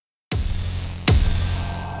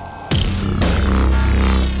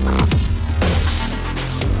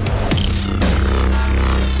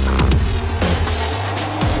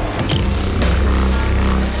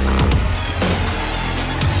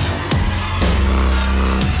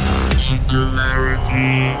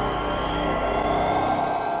My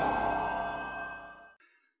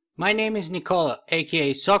name is Nicola,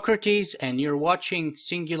 aka Socrates, and you're watching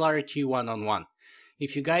Singularity One-on-One.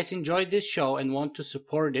 If you guys enjoyed this show and want to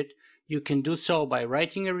support it, you can do so by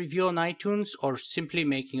writing a review on iTunes or simply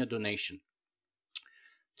making a donation.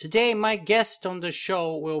 Today, my guest on the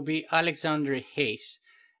show will be Alexander Hayes,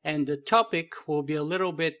 and the topic will be a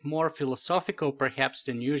little bit more philosophical perhaps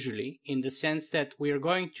than usually, in the sense that we are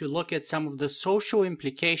going to look at some of the social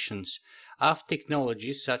implications of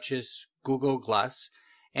technologies such as Google Glass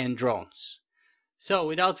and drones. So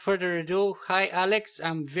without further ado, hi Alex,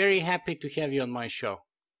 I'm very happy to have you on my show.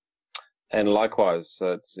 And likewise,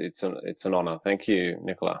 it's an honor. Thank you,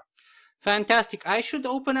 Nicola. Fantastic. I should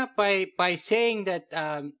open up by saying that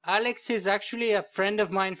Alex is actually a friend of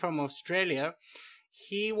mine from Australia.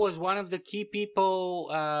 He was one of the key people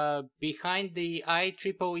behind the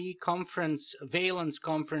IEEE conference, Valence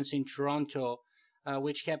conference in Toronto,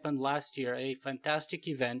 which happened last year, a fantastic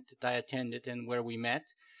event that I attended and where we met.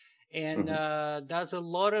 And Alex does a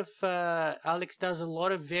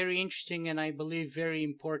lot of very interesting and I believe very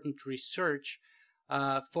important research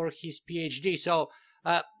for his PhD. So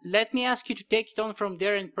let me ask you to take it on from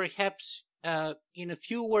there and perhaps in a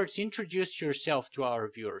few words introduce yourself to our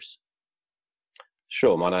viewers.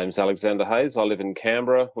 Sure. My name's Alexander Hayes. I live in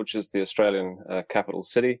Canberra, which is the Australian capital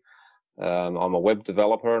city. I'm a web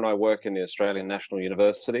developer and I work in the Australian National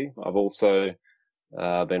University. I've also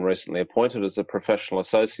been recently appointed as a professional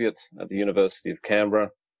associate at the University of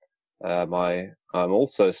Canberra. I'm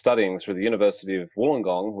also studying through the University of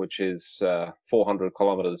Wollongong, which is 400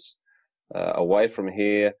 kilometres away from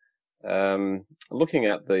here, looking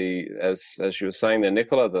at as you were saying there,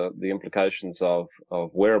 Nicola, the implications of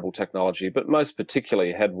wearable technology, but most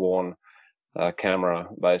particularly head-worn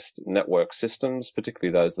camera-based network systems,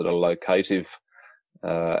 particularly those that are locative.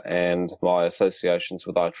 And my associations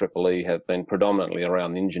with IEEE have been predominantly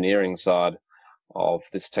around the engineering side of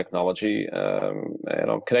this technology. And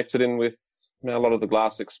I'm connected in with a lot of the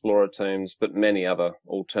Glass Explorer teams, but many other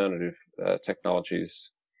alternative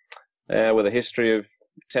technologies. With a history of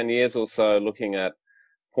 10 years or so looking at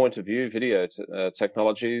point-of-view video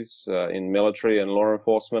technologies in military and law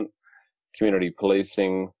enforcement, community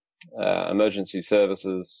policing, emergency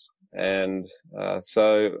services, and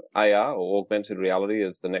so AR, or augmented reality,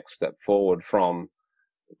 is the next step forward from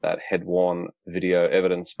that head-worn video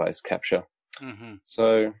evidence-based capture.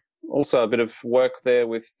 So also a bit of work there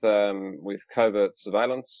with covert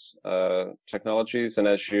surveillance technologies, and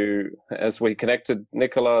as we connected,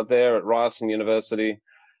 Nicola, there at Ryerson University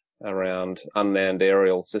around unmanned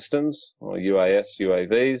aerial systems, or UAS,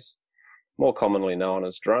 UAVs, more commonly known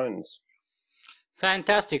as drones.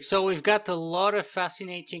 Fantastic. So we've got a lot of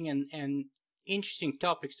fascinating and interesting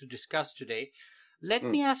topics to discuss today. Let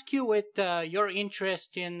me ask you, with your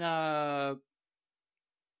interest in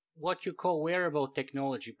what you call wearable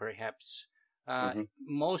technology, perhaps,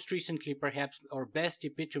 most recently perhaps, or best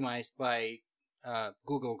epitomized by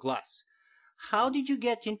Google Glass. How did you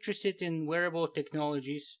get interested in wearable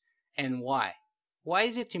technologies and why? Why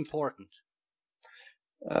is it important?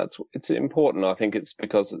 It's important. I think it's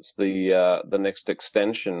because it's the next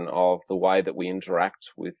extension of the way that we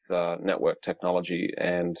interact with network technology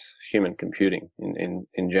and human computing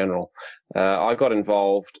in general. I got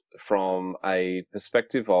involved from a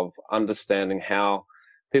perspective of understanding how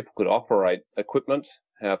people could operate equipment,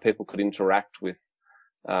 how people could interact with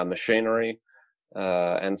machinery,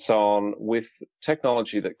 and so on, with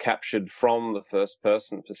technology that captured from the first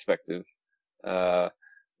person perspective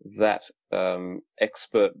that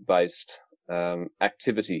expert-based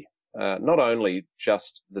activity, not only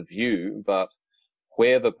just the view, but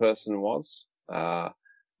where the person was,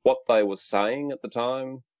 what they were saying at the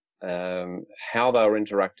time, how they were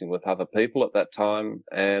interacting with other people at that time,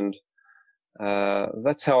 and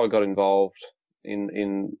that's how I got involved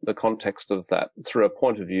in the context of that through a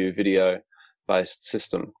point-of-view video-based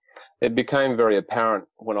system. It became very apparent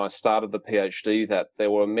when I started the PhD that there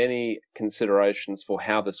were many considerations for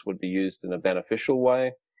how this would be used in a beneficial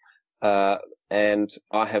way. And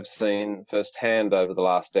I have seen firsthand over the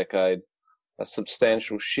last decade a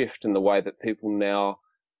substantial shift in the way that people now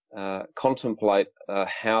contemplate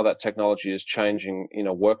how that technology is changing in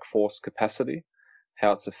a workforce capacity,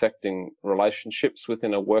 how it's affecting relationships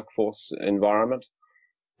within a workforce environment,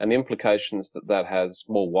 and the implications that has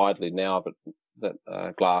more widely now that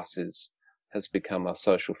glass has become a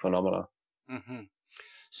social phenomena.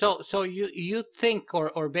 So you think,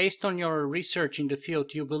 or based on your research in the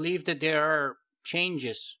field, you believe that there are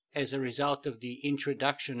changes as a result of the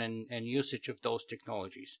introduction and usage of those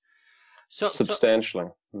technologies? Substantially.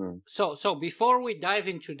 So before we dive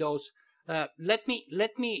into those, Let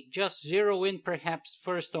me just zero in perhaps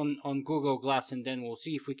first on Google Glass, and then we'll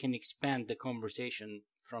see if we can expand the conversation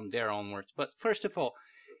from there onwards. But first of all,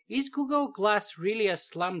 is Google Glass really a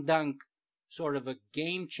slam dunk sort of a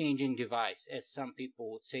game-changing device, as some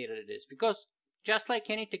people would say that it is? Because just like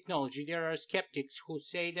any technology, there are skeptics who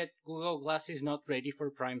say that Google Glass is not ready for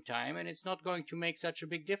prime time and it's not going to make such a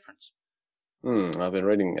big difference. I've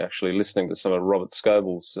been listening to some of Robert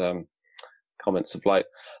Scoble's comments of late.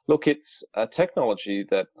 Look, it's a technology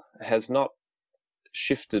that has not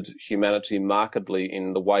shifted humanity markedly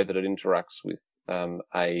in the way that it interacts with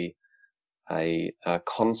a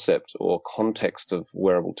concept or context of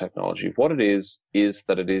wearable technology. What it is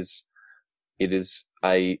that it is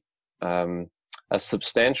a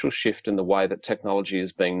substantial shift in the way that technology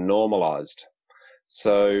is being normalized.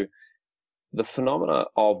 So the phenomena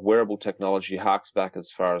of wearable technology harks back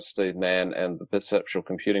as far as Steve Mann and the perceptual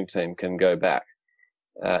computing team can go back.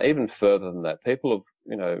 Even further than that, people have,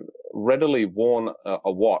 readily worn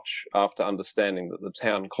a watch after understanding that the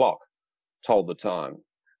town clock told the time.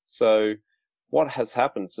 So what has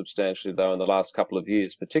happened substantially, though, in the last couple of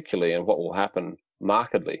years, particularly, and what will happen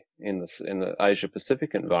markedly in the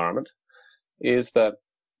Asia-Pacific environment, is that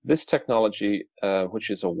this technology, which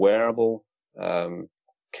is a wearable,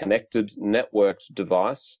 connected, networked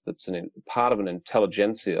device that's part of an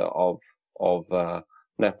intelligentsia of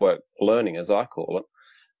network learning, as I call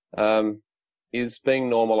it, is being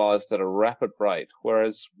normalized at a rapid rate,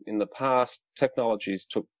 whereas in the past, technologies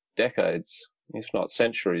took decades, if not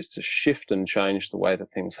centuries, to shift and change the way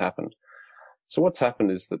that things happened. So what's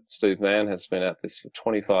happened is that Steve Mann has been at this for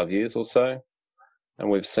 25 years or so, and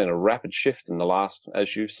we've seen a rapid shift in the last,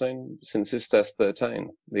 as you've seen, since ISTAS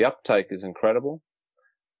 13. The uptake is incredible.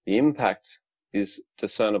 The impact is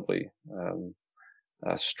discernibly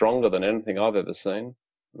stronger than anything I've ever seen.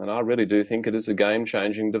 And I really do think it is a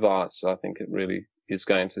game-changing device. I think it really is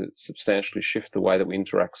going to substantially shift the way that we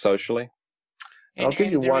interact socially. And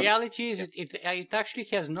the reality is it actually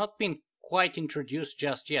has not been quite introduced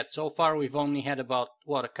just yet. So far, we've only had about,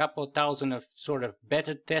 a couple of thousand of sort of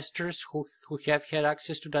beta testers who have had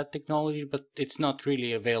access to that technology, but it's not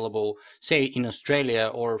really available, say, in Australia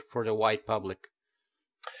or for the wide public.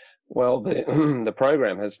 Well, the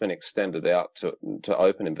program has been extended out to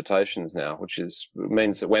open invitations now, which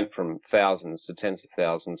means it went from thousands to tens of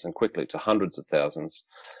thousands and quickly to hundreds of thousands.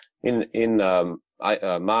 In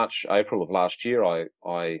March, April of last year,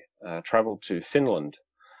 I traveled to Finland.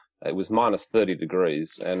 It was minus 30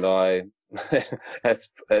 degrees, and I,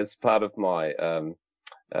 as part of my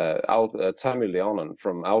Tommy Leonen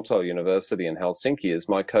from Aalto University in Helsinki is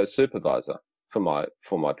my co-supervisor for my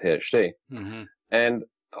PhD, and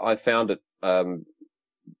I found it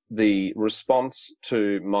the response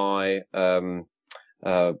to my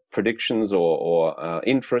predictions or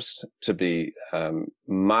interest to be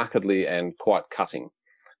markedly and quite cutting.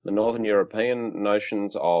 The Northern European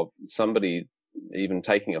notions of somebody even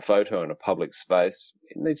taking a photo in a public space,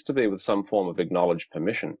 it needs to be with some form of acknowledged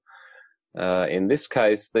permission. In this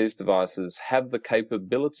case, these devices have the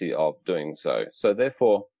capability of doing so. So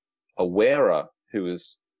therefore, a wearer who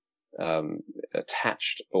is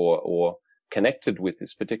attached or connected with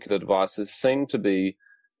this particular devices seem to be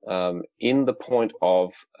in the point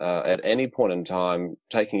of, at any point in time,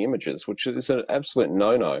 taking images, which is an absolute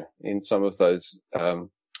no-no in some of those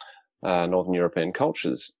Northern European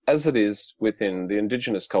cultures, as it is within the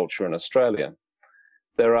indigenous culture in Australia.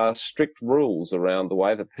 There are strict rules around the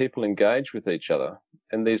way that people engage with each other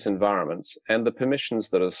in these environments and the permissions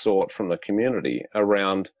that are sought from the community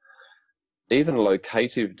around even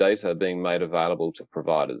locative data being made available to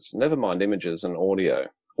providers, never mind images and audio.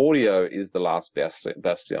 Audio is the last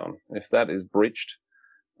bastion. If that is breached,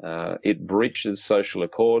 it breaches social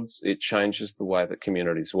accords, it changes the way that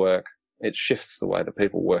communities work, it shifts the way that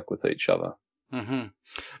people work with each other. Mm-hmm.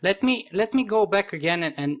 Let me go back again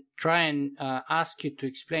and try and ask you to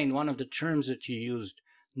explain one of the terms that you used,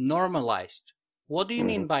 normalized. What do you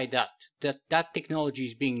mean by that? That technology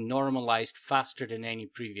is being normalized faster than any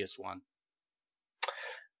previous one?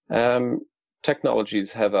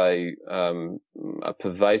 Technologies have a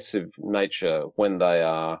pervasive nature when they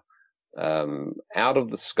are out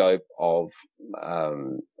of the scope of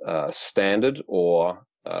standard or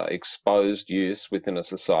exposed use within a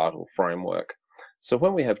societal framework. So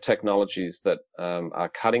when we have technologies that are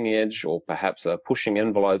cutting edge or perhaps are pushing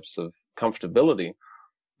envelopes of comfortability,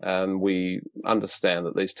 we understand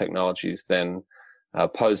that these technologies then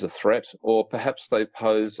pose a threat, or perhaps they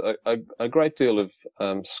pose a great deal of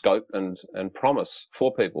scope and promise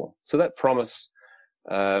for people. So that promise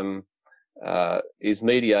is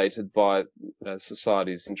mediated by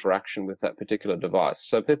society's interaction with that particular device.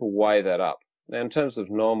 So people weigh that up. Now, in terms of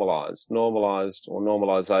normalized or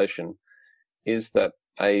normalization, is that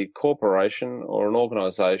a corporation or an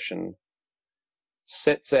organization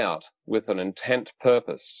sets out with an intent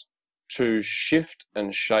purpose to shift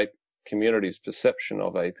and shape communities' perception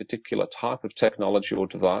of a particular type of technology or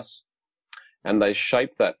device, and they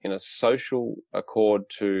shape that in a social accord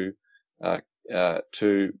to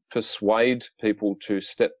persuade people to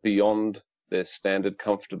step beyond their standard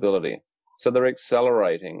comfortability. So they're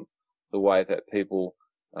accelerating the way that people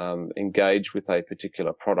engage with a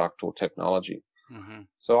particular product or technology. Mm-hmm.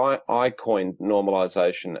 So I coined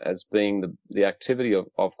normalization as being the activity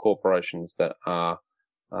of corporations that are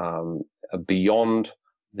beyond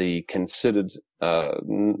the considered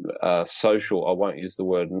social, I won't use the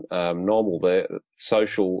word normal there,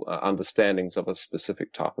 social understandings of a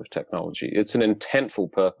specific type of technology. It's an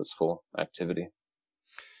intentful, purposeful activity.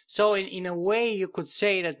 So in a way, you could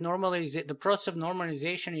say that the process of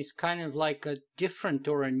normalization is kind of like a different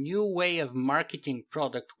or a new way of marketing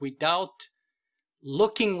product without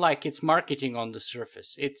looking like it's marketing on the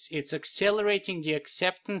surface. It's accelerating the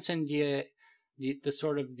acceptance and the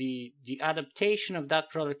sort of the adaptation of that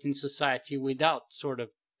product in society without sort of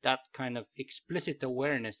that kind of explicit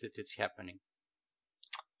awareness that it's happening.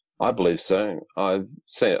 I believe so. I've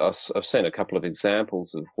seen a couple of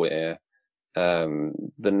examples of where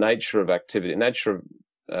the nature of activity,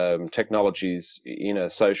 technologies in a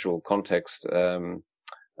social context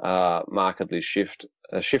markedly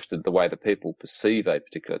shifted the way that people perceive a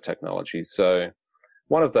particular technology. So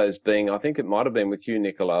one of those being, I think it might have been with you,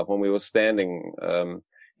 Nicola, when we were standing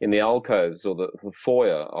in the alcoves or the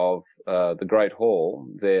foyer of the Great Hall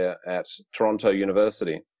there at Toronto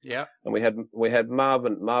University. Yeah. And we had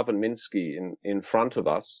Marvin Minsky in front of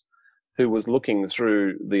us, who was looking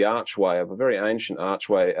through the archway of a very ancient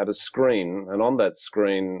archway at a screen. And on that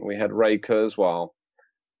screen, we had Ray Kurzweil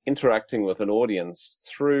interacting with an audience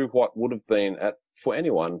through what would have been, for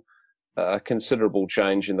anyone, a considerable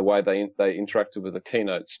change in the way they interacted with a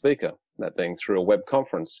keynote speaker, that being through a web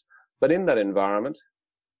conference. But in that environment,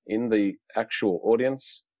 in the actual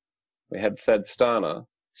audience, we had Thad Starner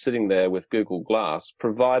sitting there with Google Glass,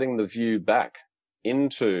 providing the view back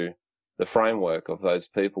into the framework of those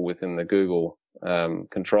people within the Google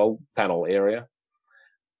control panel area,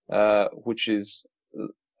 which is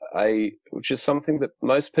something that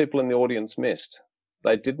most people in the audience missed.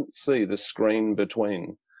 They didn't see the screen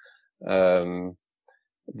between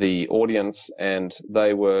the audience, and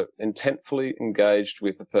they were intentfully engaged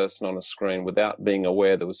with the person on a screen without being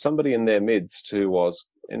aware there was somebody in their midst who was,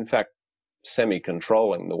 in fact,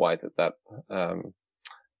 semi-controlling the way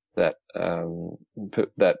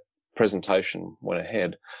that presentation went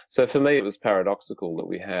ahead. So for me, it was paradoxical that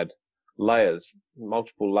we had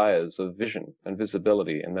multiple layers of vision and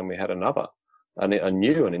visibility, and then we had a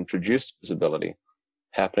new and introduced visibility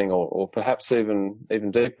happening, or perhaps even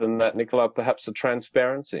deeper than that, Nicola, perhaps a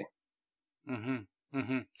transparency. Mm-hmm.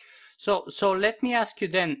 Mm-hmm. So let me ask you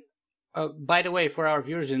then, by the way, for our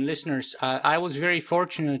viewers and listeners, I was very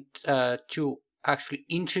fortunate to actually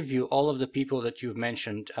interview all of the people that you've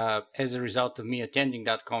mentioned as a result of me attending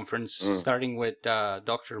that conference, starting with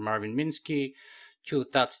Dr. Marvin Minsky, to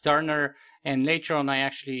Thad Starner, and later on I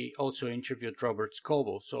actually also interviewed Robert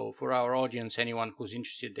Scoble. So for our audience, anyone who's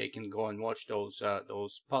interested, they can go and watch those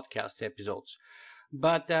podcast episodes.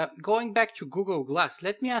 But going back to Google Glass,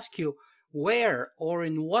 let me ask you, where or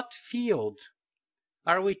in what field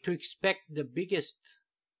are we to expect the biggest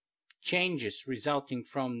changes resulting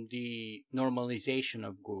from the normalization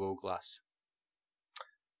of Google Glass?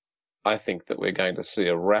 I think that we're going to see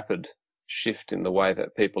a rapid shift in the way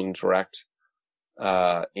that people interact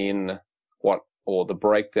the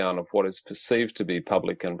breakdown of what is perceived to be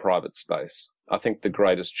public and private space. I think the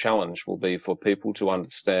greatest challenge will be for people to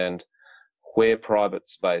understand where private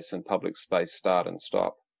space and public space start and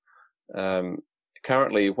stop.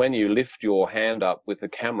 Currently, when you lift your hand up with a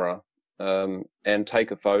camera and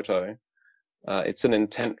take a photo, it's an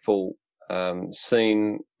intentful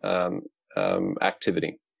scene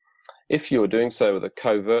activity. If you are doing so with a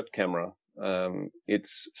covert camera,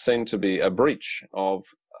 it's seen to be a breach of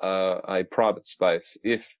a private space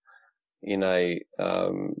if in a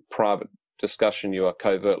private discussion you are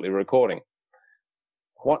covertly recording.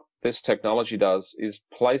 What this technology does is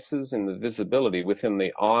places in the visibility within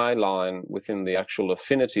the eye line, within the actual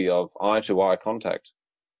affinity of eye-to-eye contact,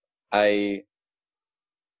 a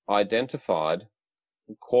identified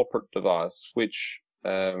corporate device which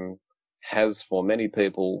has for many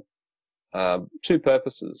people two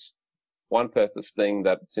purposes. One purpose being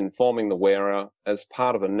that it's informing the wearer as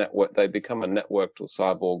part of a network. They become a networked or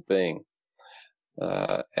cyborg being.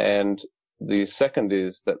 And the second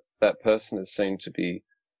is that that person is seen to be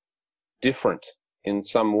different in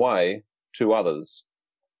some way to others.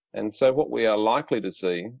 And so what we are likely to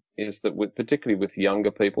see is that particularly with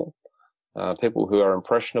younger people, people who are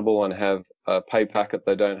impressionable and have a pay packet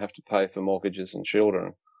they don't have to pay for mortgages and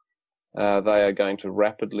children, they are going to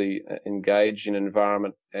rapidly engage in an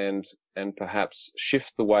environment and perhaps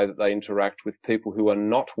shift the way that they interact with people who are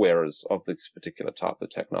not wearers of this particular type of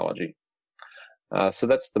technology. So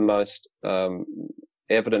that's the most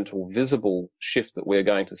evident or visible shift that we're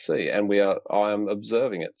going to see, and I am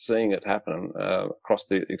observing it, seeing it happen across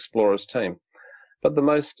the Explorers team. But the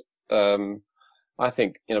most, I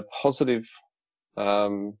think, in a positive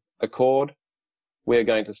accord, we're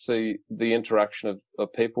going to see the interaction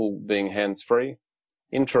of people being hands-free,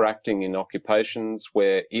 interacting in occupations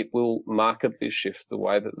where it will markedly shift the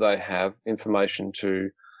way that they have information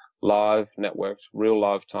to live, networked, real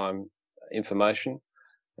lifetime information,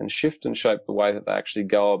 and shift and shape the way that they actually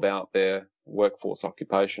go about their workforce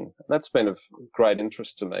occupation. And that's been of great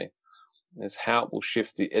interest to me, is how it will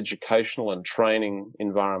shift the educational and training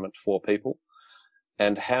environment for people,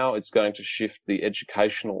 and how it's going to shift the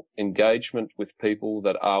educational engagement with people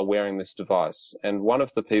that are wearing this device. And one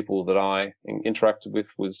of the people that I interacted with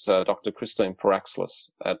was Dr. Christine Paraxlis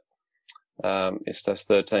at ISTAS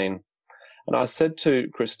 13. And I said to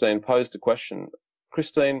Christine, posed a question,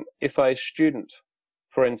 Christine, if a student,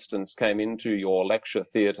 for instance, came into your lecture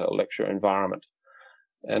theatre, lecture environment,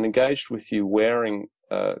 and engaged with you wearing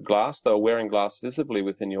glass, they were wearing glass visibly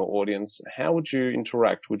within your audience, how would you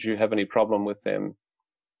interact? Would you have any problem with them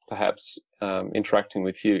perhaps interacting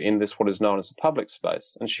with you in this, what is known as a public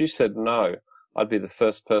space? And she said, no, I'd be the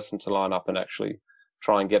first person to line up and actually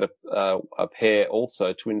try and get a pair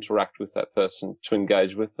also to interact with that person, to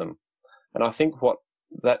engage with them. And I think what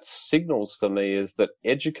that signals for me is that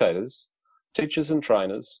educators, teachers and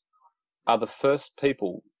trainers are the first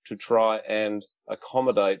people to try and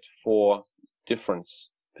accommodate for difference,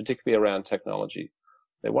 particularly around technology.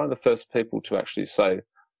 They're one of the first people to actually say,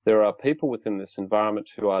 there are people within this environment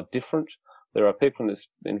who are different. There are people in this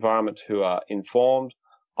environment who are informed.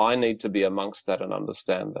 I need to be amongst that and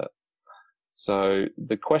understand that. So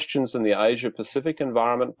the questions in the Asia Pacific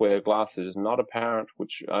environment where glass is not apparent,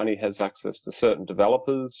 which only has access to certain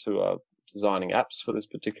developers who are designing apps for this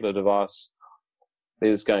particular device,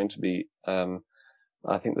 there's going to be,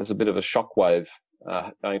 I think there's a bit of a shockwave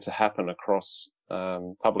going to happen across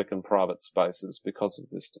public and private spaces because of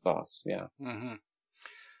this device. Yeah. Mm-hmm.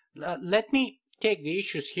 Let me take the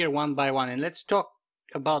issues here one by one, and let's talk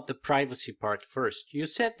about the privacy part first. You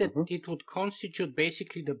said that it would constitute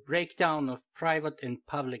basically the breakdown of private and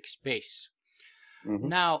public space.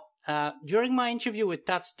 Now, during my interview with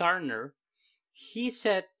Tats Turner, he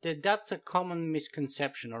said that that's a common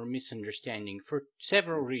misconception or misunderstanding for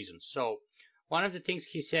several reasons. So one of the things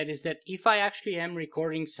he said is that if I actually am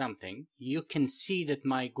recording something, you can see that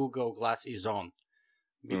my Google Glass is on,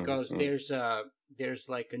 because there's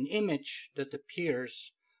like an image that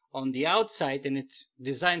appears on the outside, and it's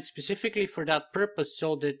designed specifically for that purpose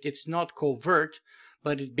so that it's not covert,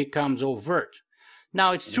 but it becomes overt.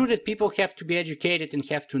 Now, it's true that people have to be educated and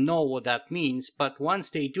have to know what that means, but once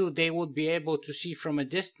they do, they would be able to see from a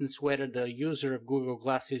distance whether the user of Google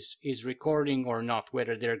Glass is recording or not,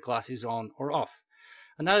 whether their glass is on or off.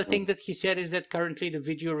 Another thing that he said is that currently the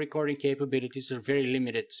video recording capabilities are very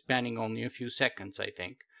limited, spanning only a few seconds, I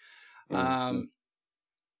think.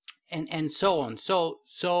 And so on. So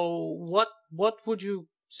what would you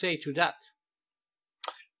say to that?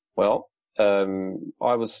 Well,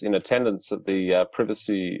 I was in attendance at the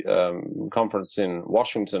privacy conference in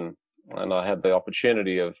Washington, and I had the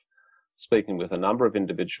opportunity of speaking with a number of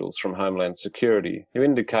individuals from Homeland Security who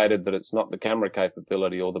indicated that it's not the camera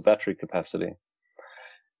capability or the battery capacity.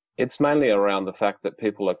 It's mainly around the fact that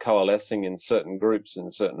people are coalescing in certain groups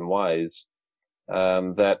in certain ways,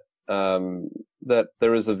 that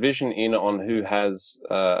there is a vision in on who has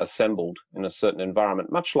assembled in a certain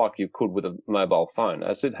environment, much like you could with a mobile phone,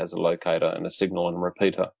 as it has a locator and a signal and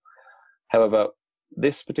repeater. However,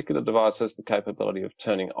 this particular device has the capability of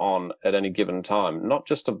turning on at any given time, not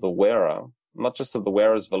just of the wearer, not just of the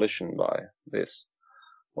wearer's volition by this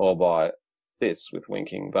or by this with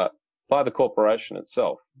winking, but by the corporation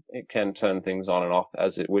itself. It can turn things on and off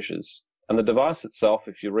as it wishes. And the device itself,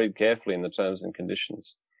 if you read carefully in the terms and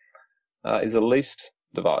conditions, is a leased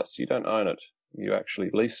device. You don't own it. You actually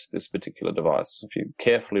lease this particular device. If you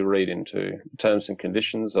carefully read into terms and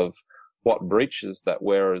conditions of what breaches that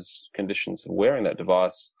wearer's conditions of wearing that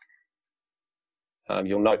device,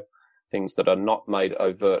 you'll note things that are not made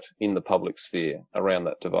overt in the public sphere around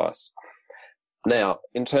that device. Now,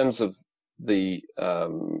 in terms of the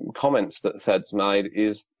comments that Thad's made,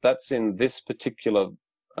 is that's in this particular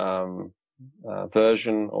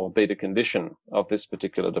version or beta condition of this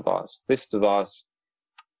particular device. This device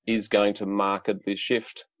is going to markedly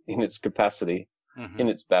shift in its capacity, in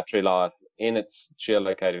its battery life, in its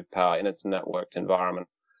geolocated power, in its networked environment,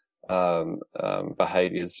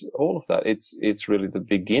 behaviors, all of that. It's really the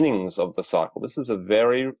beginnings of the cycle. This is a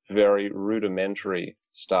very, very rudimentary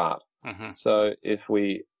start. So if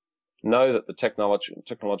we know that the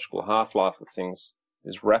technological half-life of things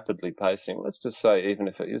is rapidly pacing, let's just say even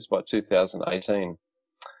if it is by 2018,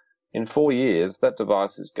 in 4 years, that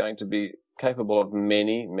device is going to be capable of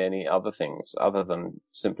many, many other things other than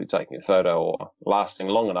simply taking a photo or lasting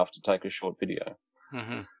long enough to take a short video.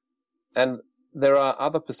 And there are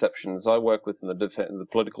other perceptions. I work within the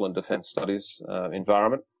political and defence studies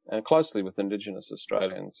environment and closely with Indigenous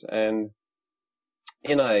Australians. And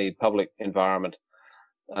in a public environment,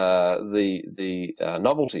 the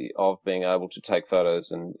novelty of being able to take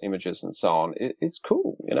photos and images and so on, it's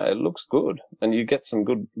cool. You know, it looks good and you get some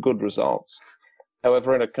good results.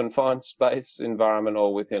 However, in a confined space environment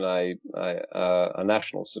or within a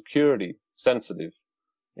national security sensitive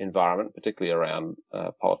environment, particularly around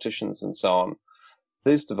politicians and so on,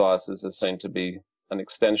 these devices are seen to be an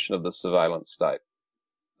extension of the surveillance state.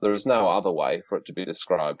 There is no other way for it to be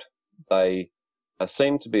described. They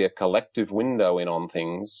seem to be a collective window in on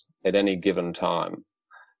things at any given time.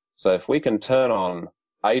 So if we can turn on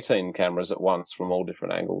 18 cameras at once from all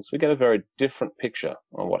different angles, we get a very different picture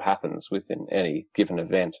on what happens within any given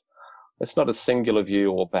event. It's not a singular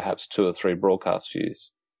view or perhaps 2 or 3 broadcast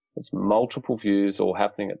views. It's multiple views all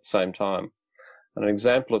happening at the same time. And an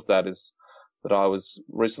example of that is that I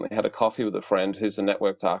recently had a coffee with a friend who's a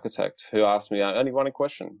networked architect who asked me only one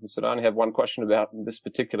question. He said, I only have one question about this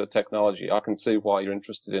particular technology. I can see why you're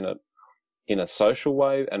interested in it in a social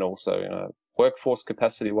way and also in a workforce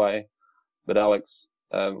capacity way. But Alex,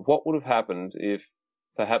 what would have happened if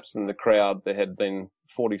perhaps in the crowd there had been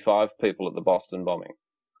 45 people at the Boston bombing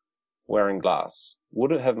wearing glass?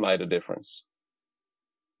 Would it have made a difference?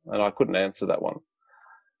 And I couldn't answer that one.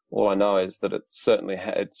 All I know is that it certainly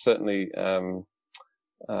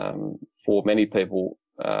for many people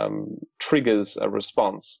triggers a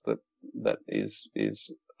response that is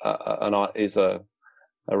a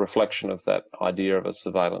reflection of that idea of a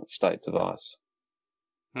surveillance state device.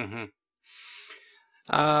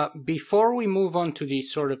 Before we move on to the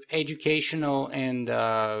sort of educational and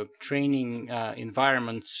training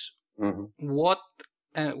environments, what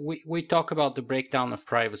we talk about the breakdown of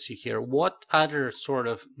privacy here. What other sort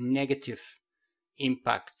of negative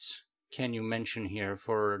impacts can you mention here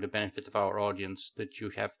for the benefit of our audience that you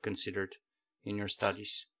have considered in your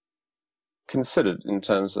studies? Considered in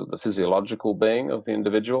terms of the physiological being of the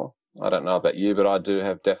individual. I don't know about you, but I do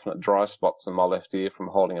have definite dry spots in my left ear from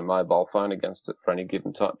holding a mobile phone against it for any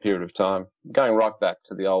given period of time, going right back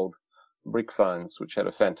to the old brick phones, which had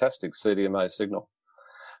a fantastic CDMA signal.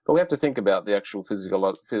 But we have to think about the actual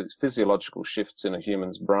physiological shifts in a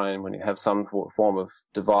human's brain when you have some form of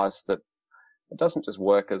device that it doesn't just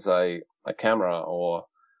work as a camera or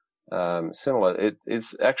similar.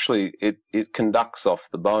 It's actually, it conducts off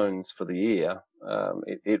the bones for the ear.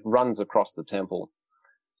 It runs across the temple.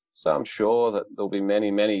 So I'm sure that there'll be many,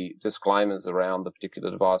 many disclaimers around the particular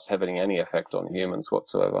device having any effect on humans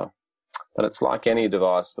whatsoever. And it's like any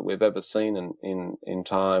device that we've ever seen in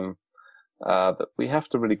time, that we have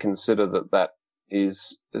to really consider that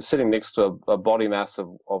is sitting next to a body mass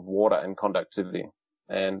of water and conductivity.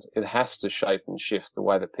 And it has to shape and shift the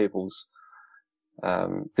way that people's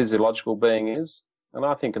physiological being is. And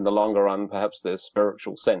I think in the longer run, perhaps their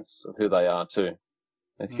spiritual sense of who they are too.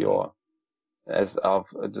 If you're, as I've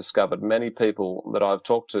discovered, many people that I've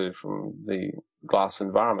talked to from the glass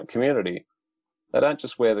environment community, they don't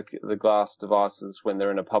just wear the glass devices when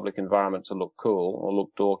they're in a public environment to look cool or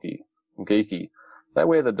look dorky and geeky. They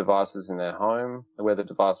wear the devices in their home. They wear the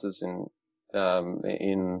devices in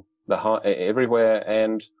everywhere,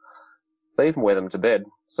 and they even wear them to bed.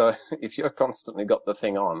 So if you're constantly got the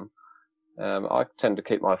thing on, I tend to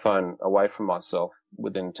keep my phone away from myself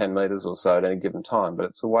within 10 meters or so at any given time, but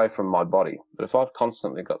it's away from my body. But if I've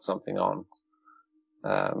constantly got something on,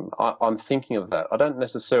 I'm thinking of that. I don't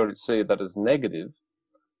necessarily see that as negative,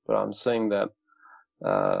 but I'm seeing that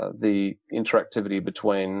the interactivity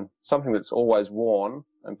between something that's always worn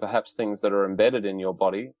and perhaps things that are embedded in your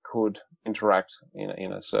body could interact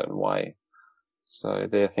in a certain way. So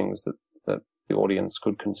they're things that the audience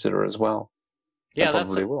could consider as well. Yeah,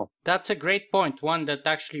 that's a great point. One that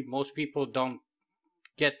actually most people don't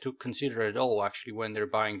get to consider at all, actually, when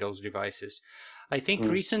they're buying those devices. I think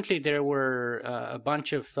recently there were a bunch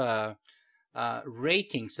of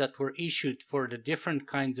ratings that were issued for the different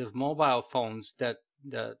kinds of mobile phones that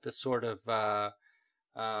the sort of how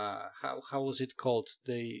was it called,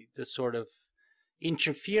 the sort of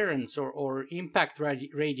interference or impact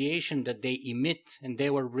radiation that they emit, and they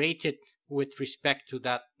were rated with respect to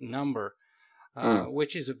that number,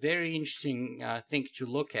 which is a very interesting thing to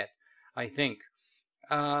look at, I think.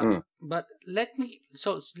 But let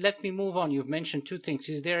me move on. You've mentioned two things.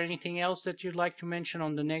 Is there anything else that you'd like to mention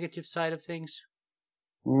on the negative side of things?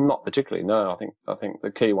 Not particularly, no. I think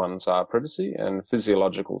the key ones are privacy and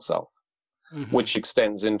physiological self, which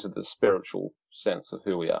extends into the spiritual sense of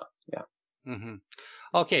who we are. Yeah.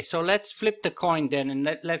 Okay, so let's flip the coin then,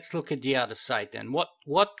 and let's look at the other side then.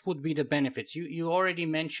 What would be the benefits? You already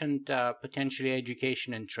mentioned potentially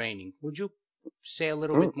education and training. Would you say a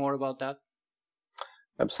little bit more about that?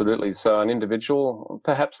 Absolutely. So an individual,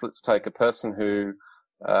 perhaps let's take a person who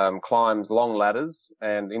climbs long ladders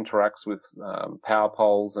and interacts with power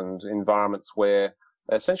poles and environments where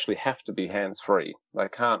they essentially have to be hands-free. They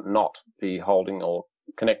can't not be holding or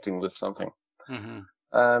connecting with something.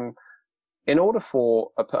 In order for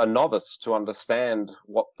a novice to understand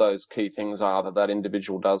what those key things are that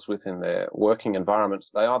individual does within their working environment,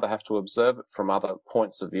 they either have to observe it from other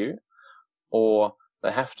points of view, or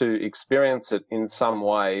they have to experience it in some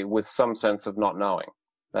way with some sense of not knowing.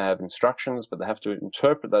 They have instructions, but they have to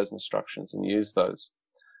interpret those instructions and use those.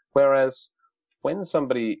 Whereas when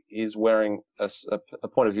somebody is wearing a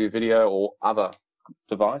point of view video or other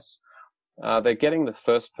device, they're getting the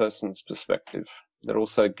first person's perspective. They're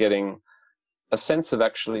also getting a sense of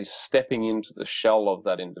actually stepping into the shell of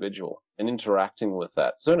that individual and interacting with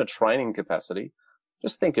that. So in a training capacity,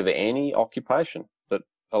 just think of any occupation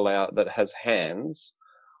that has hands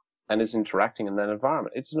and is interacting in that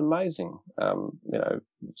environment. It's an amazing,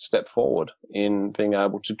 step forward in being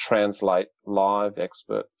able to translate live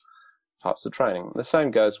expert types of training. The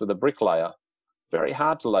same goes with a bricklayer. It's very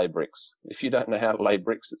hard to lay bricks. If you don't know how to lay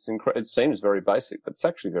bricks, it seems very basic, but it's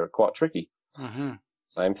actually quite tricky.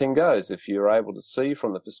 Same thing goes. If you're able to see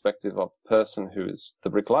from the perspective of the person who is the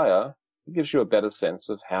bricklayer, it gives you a better sense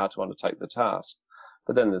of how to undertake the task.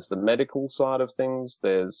 But then there's the medical side of things.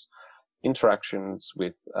 There's interactions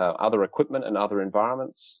with other equipment and other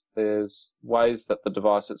environments. There's ways that the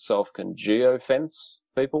device itself can geofence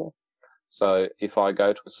people. So if I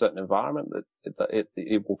go to a certain environment,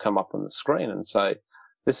 it will come up on the screen and say,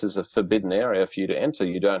 this is a forbidden area for you to enter.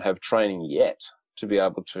 You don't have training yet to be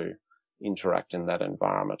able to interact in that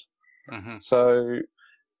environment. So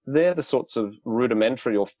they're the sorts of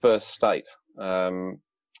rudimentary or first state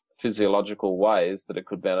physiological ways that it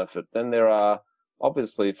could benefit. Then there are,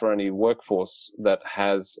 obviously, for any workforce that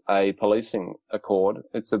has a policing accord,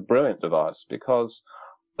 it's a brilliant device because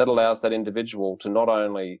that allows that individual to not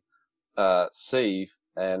only see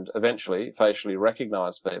and eventually facially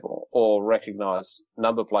recognize people or recognize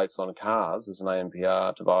number plates on cars as an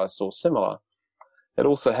ANPR device or similar. It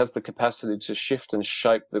also has the capacity to shift and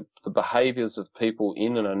shape the behaviors of people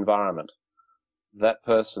in an environment. That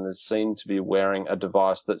person is seen to be wearing a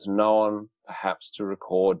device that's known perhaps to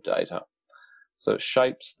record data. So it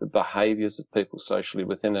shapes the behaviors of people socially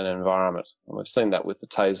within an environment. And we've seen that with the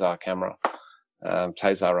Tazar camera,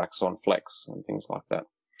 Tazar Axon Flex and things like that.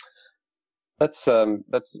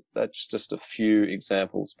 That's just a few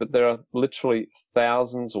examples, but there are literally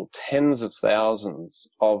thousands or tens of thousands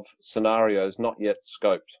of scenarios not yet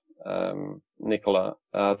scoped, Nicola,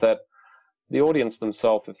 that the audience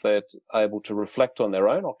themselves, if they're able to reflect on their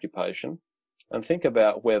own occupation and think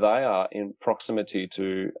about where they are in proximity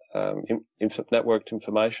to networked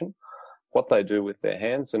information, what they do with their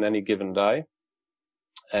hands in any given day,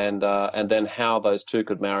 and then how those two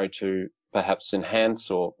could marry to perhaps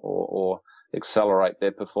enhance or accelerate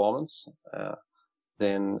their performance,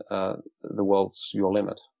 then the world's your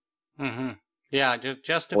limit. Yeah,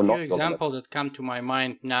 just a few examples that come to my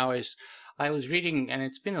mind now is I was reading, and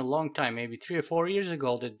it's been a long time, maybe 3 or 4 years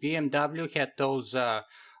ago, that BMW had those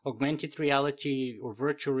augmented reality or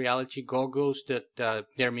virtual reality goggles that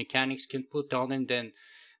their mechanics can put on, and then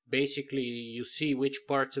basically you see which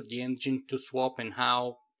parts of the engine to swap and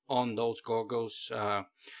how on those goggles.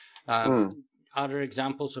 Other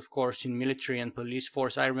examples, of course, in military and police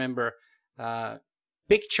force. I remember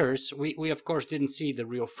pictures. We of course didn't see the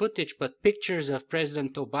real footage, but pictures of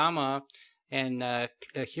President Obama and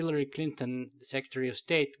Hillary Clinton, the Secretary of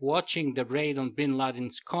State, watching the raid on bin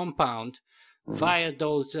Laden's compound via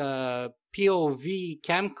those POV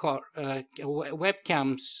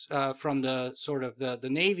webcams from the sort of the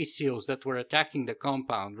Navy SEALs that were attacking the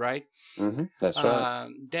compound, right? That's right.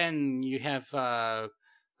 Then you have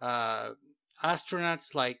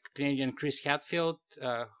astronauts like Canadian Chris Hadfield,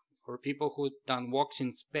 or people who've done walks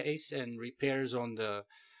in space and repairs on the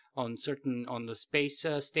space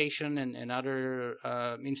station and other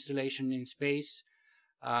installation in space.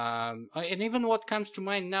 And even what comes to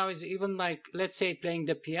mind now is even like, let's say, playing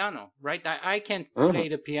the piano, right? I can't play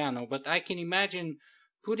the piano, but I can imagine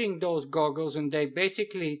putting those goggles and they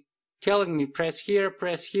basically telling me press here,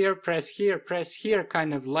 press here, press here, press here,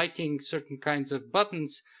 kind of lighting certain kinds of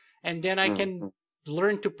buttons. And then I can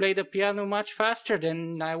learn to play the piano much faster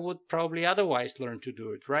than I would probably otherwise learn to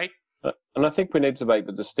do it, right? And I think we need to make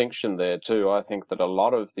the distinction there too. I think that a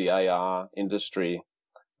lot of the AR industry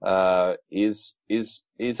is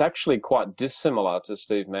actually quite dissimilar to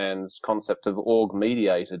Steve Mann's concept of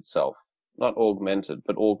org-mediated self. Not augmented,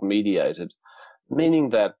 but org-mediated, meaning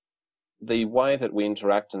that the way that we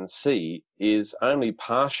interact and see is only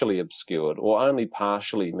partially obscured or only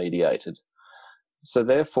partially mediated. So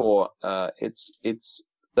therefore, it's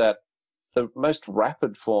that the most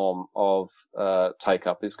rapid form of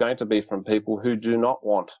take-up is going to be from people who do not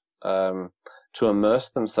want to immerse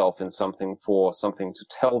themselves in something for something to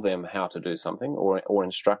tell them how to do something or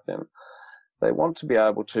instruct them. They want to be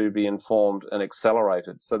able to be informed and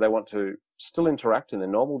accelerated. So they want to still interact in their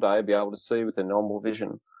normal day, be able to see with their normal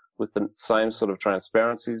vision, with the same sort of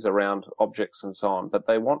transparencies around objects and so on. But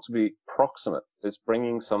they want to be proximate, is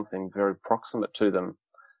bringing something very proximate to them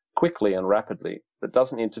quickly and rapidly that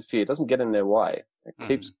doesn't interfere, doesn't get in their way. It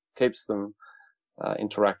keeps them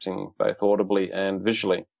interacting both audibly and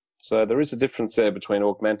visually. So there is a difference there between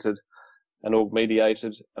augmented and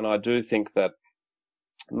org-mediated. And I do think that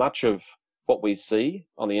much of what we see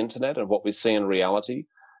on the internet and what we see in reality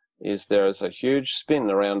is there is a huge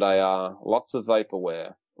spin around AR, lots of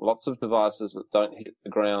vaporware, lots of devices that don't hit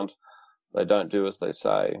the ground. They don't do as they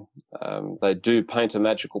say. They do paint a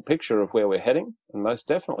magical picture of where we're heading, and most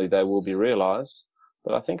definitely they will be realized.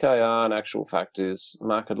 But I think AR in actual fact is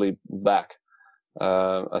markedly back,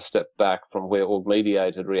 a step back from where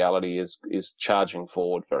org-mediated reality is charging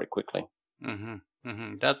forward very quickly.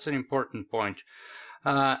 That's an important point.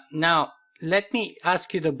 Now, let me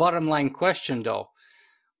ask you the bottom line question, though.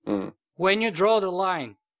 When you draw the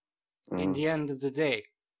line in the end of the day,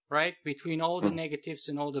 right, between all the negatives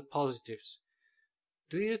and all the positives,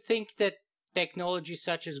 do you think that technology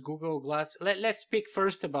such as Google Glass, let's speak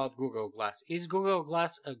first about Google Glass. Is Google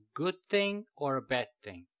Glass a good thing or a bad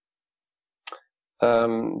thing?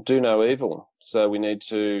 Do no evil. So we need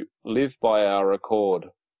to live by our accord.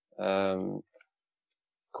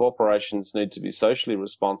 Corporations need to be socially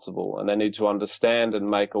responsible, and they need to understand and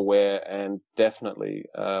make aware and definitely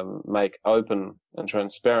make open and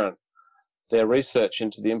transparent their research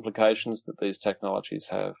into the implications that these technologies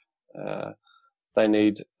have. We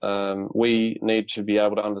need to be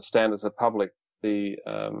able to understand as a public the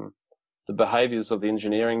behaviors of the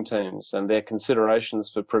engineering teams and their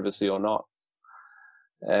considerations for privacy or not.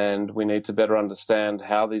 And we need to better understand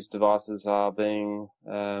how these devices are being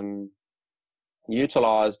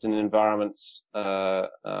utilized in environments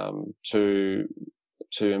to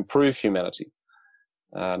improve humanity,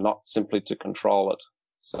 not simply to control it.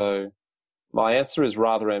 So my answer is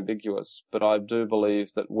rather ambiguous, but I do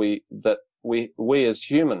believe that we as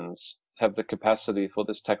humans have the capacity for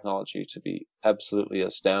this technology to be absolutely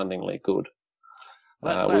astoundingly good.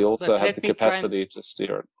 We also have the capacity to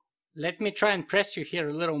steer it. Let me try and press you here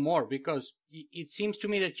a little more, because it seems to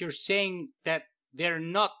me that you're saying that they're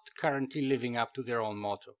not currently living up to their own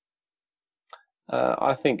motto.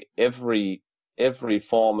 I think every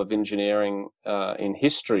form of engineering in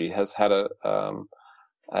history has had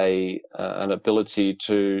an ability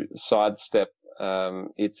to sidestep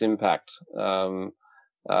its impact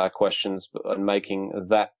questions and making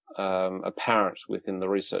that apparent within the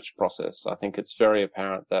research process. I think it's very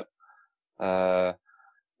apparent that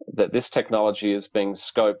this technology is being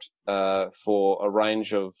scoped for a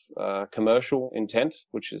range of commercial intent,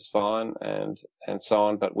 which is fine, and so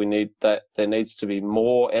on. But there needs to be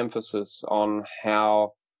more emphasis on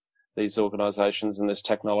how these organizations and this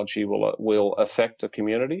technology will affect a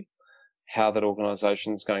community, how that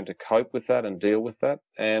organization is going to cope with that and deal with that,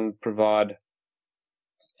 and provide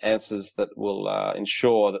answers that will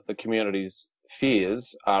ensure that the community's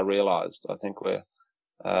fears are realized. I think we're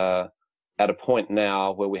at a point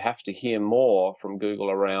now where we have to hear more from Google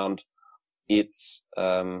around its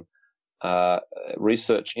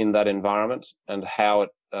research in that environment and how it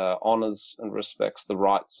honors and respects the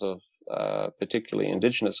rights of particularly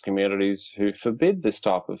Indigenous communities who forbid this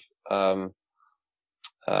type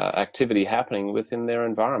activity happening within their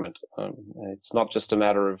environment. It's not just a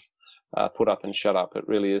matter of put up and shut up. It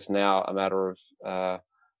really is now a matter of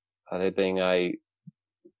there being a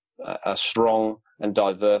strong and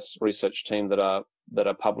diverse research team that are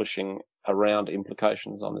publishing around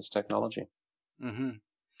implications on this technology. Mm-hmm.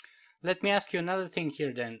 Let me ask you another thing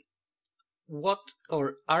here then.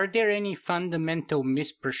 Are there any fundamental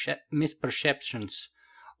misperceptions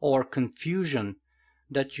or confusion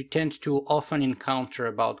that you tend to often encounter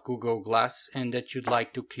about Google Glass and that you'd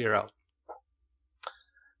like to clear out?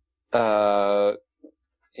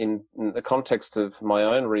 In the context of my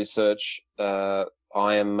own research, I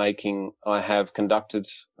have conducted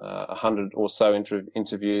 100 or so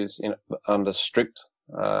interviews under strict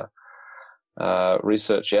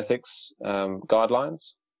research ethics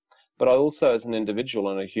guidelines. But I also, as an individual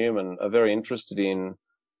and a human, are very interested in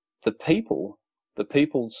the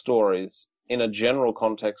people's stories in a general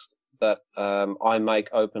context that I make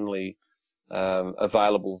openly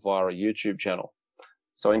available via a YouTube channel.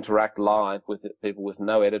 So I interact live with people with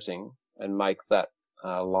no editing and make that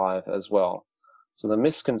live as well. So the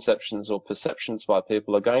misconceptions or perceptions by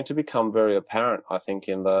people are going to become very apparent, I think,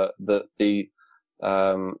 in the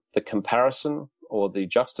comparison or the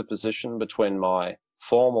juxtaposition between my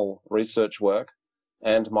formal research work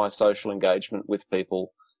and my social engagement with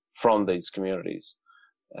people from these communities.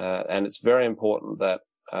 And it's very important that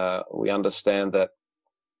we understand that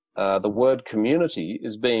the word community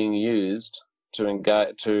is being used to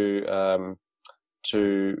engage, to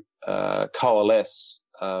coalesce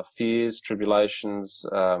fears, tribulations,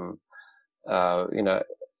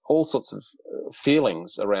 all sorts of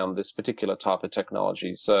feelings around this particular type of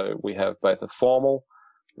technology. So we have both a formal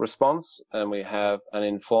response and we have an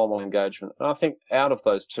informal engagement. And I think out of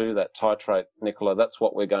those two, that titrate, Nicola, that's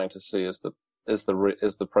what we're going to see as the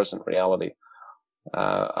present reality.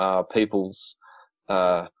 People's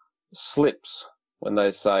slips when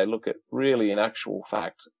they say, look, it really in actual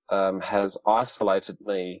fact has isolated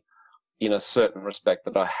me in a certain respect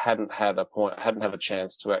that I hadn't had a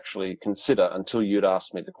chance to actually consider until you'd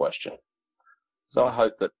asked me the question. So I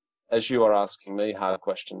hope that as you are asking me hard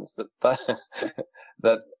questions,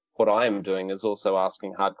 that what I am doing is also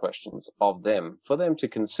asking hard questions of them, for them to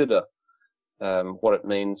consider what it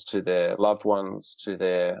means to their loved ones, to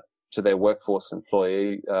their workforce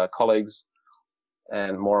colleagues,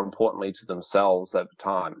 and more importantly to themselves over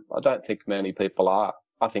time. I don't think many people are.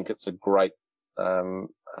 I think it's a great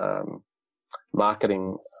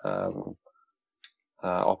marketing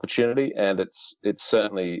opportunity, and it's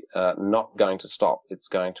certainly not going to stop. It's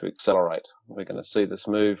going to accelerate. We're going to see this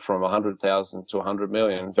move from 100,000 to 100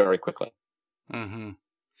 million very quickly. Mm-hmm.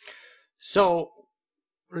 So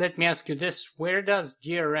let me ask you this: where does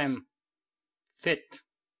DRM fit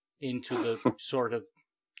into the sort of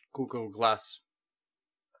Google Glass?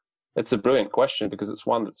 It's a brilliant question, because it's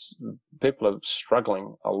one that people are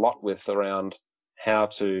struggling a lot with around how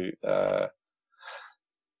to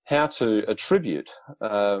attribute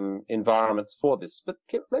environments for this. But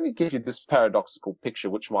let me give you this paradoxical picture,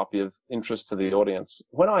 which might be of interest to the audience.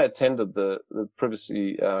 When I attended the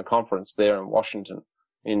privacy conference there in Washington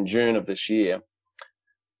in June of this year,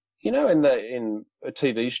 in a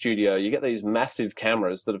TV studio, you get these massive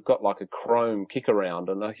cameras that have got like a chrome kick around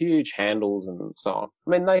and the huge handles and so on. I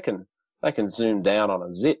mean, they can zoom down on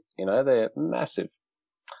a zip, they're massive.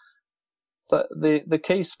 The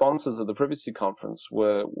key sponsors of the privacy conference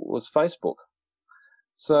was Facebook.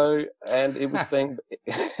 So, and it was being,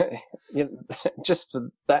 just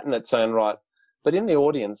for that in its own right. But in the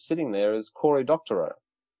audience sitting there is Cory Doctorow.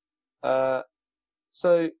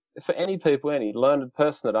 So for any learned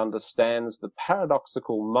person that understands the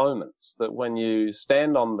paradoxical moments that when you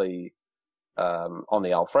stand on the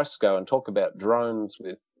alfresco and talk about drones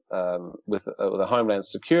with a Homeland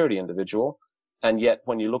Security individual, and yet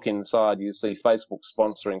when you look inside, you see Facebook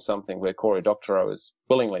sponsoring something where Cory Doctorow is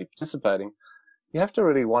willingly participating, you have to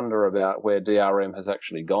really wonder about where DRM has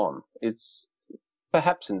actually gone. It's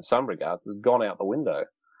perhaps in some regards has gone out the window.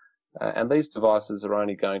 And these devices are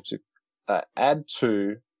only going to add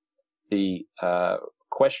to the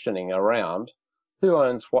questioning around who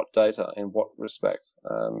owns what data in what respect.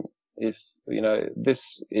 If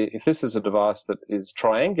this is a device that is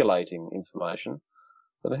triangulating information,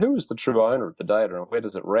 then who is the true owner of the data and where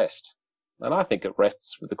does it rest? And I think it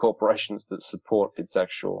rests with the corporations that support its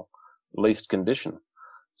actual least condition.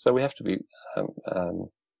 So we have to be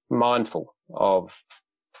mindful of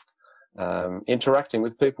interacting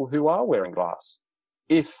with people who are wearing glass.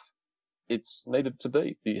 If it's needed to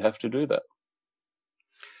be, you have to do that.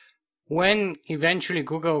 When eventually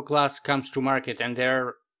Google Glass comes to market, and there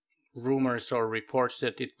are rumors or reports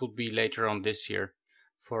that it would be later on this year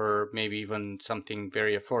for maybe even something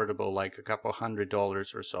very affordable, like a couple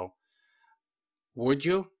 $100 or so. Would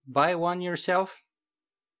you buy one yourself?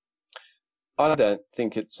 I don't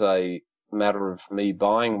think it's a matter of me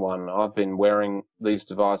buying one. I've been wearing these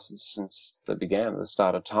devices since they began at the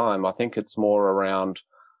start of time. I think it's more around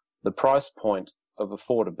the price point of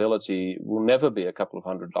affordability will never be a couple of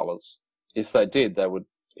 $100. If they did, it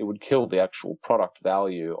would kill the actual product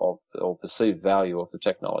value or perceived value of the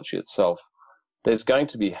technology itself. There's going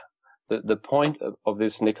to be, the point of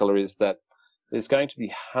this, Nicola, is that there's going to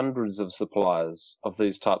be hundreds of suppliers of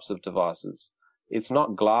these types of devices. It's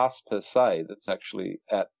not glass per se that's actually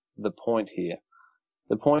at the point here.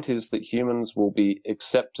 The point is that humans will be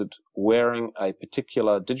accepted wearing a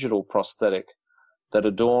particular digital prosthetic that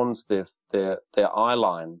adorns their eye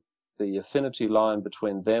line, the affinity line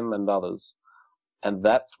between them and others. And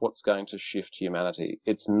that's what's going to shift humanity.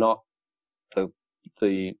 It's not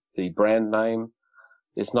the brand name.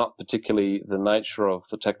 It's not particularly the nature of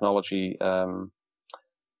the technology in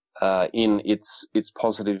its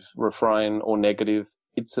positive refrain or negative.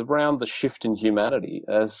 It's around the shift in humanity,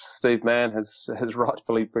 as Steve Mann has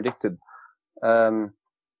rightfully predicted. As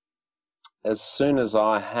soon as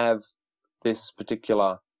I have this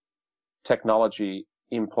particular technology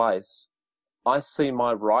in place, I see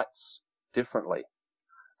my rights differently.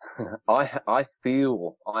 I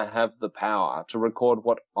feel I have the power to record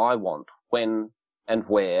what I want, when and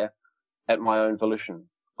where, at my own volition.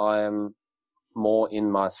 I am more in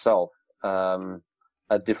myself,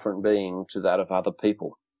 a different being to that of other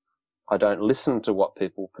people. I don't listen to what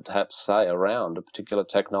people perhaps say around a particular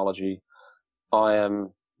technology. I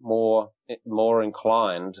am more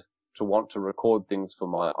inclined to want to record things for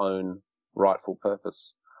my own rightful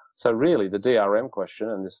purpose. So really, the DRM question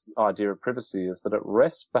and this idea of privacy is that it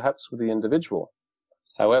rests perhaps with the individual.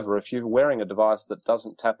 However, if you're wearing a device that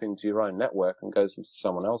doesn't tap into your own network and goes into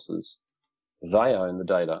someone else's, they own the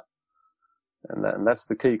data. And that's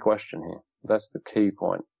the key question here. That's the key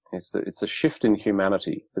point, is that it's a shift in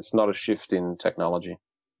humanity. It's not a shift in technology.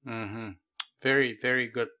 Mm-hmm. Very, very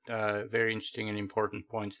good, very interesting and important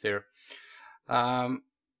points there.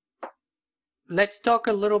 Let's talk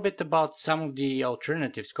a little bit about some of the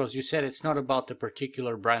alternatives, because you said it's not about a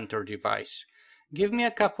particular brand or device. Give me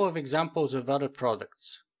a couple of examples of other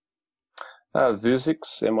products.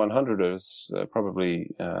 Vuzix M100 is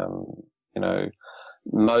probably,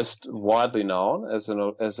 most widely known as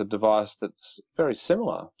a device that's very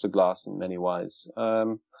similar to glass in many ways.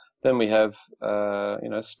 Then we have,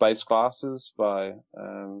 space glasses by,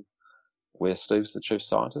 where Steve's the chief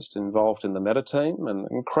scientist involved in the Meta team, and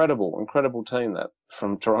incredible team that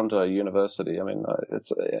from Toronto University. I mean,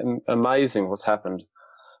 it's amazing what's happened.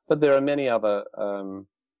 But there are many other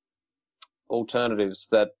alternatives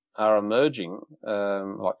that are emerging,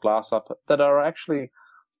 like GlassUp, that are actually,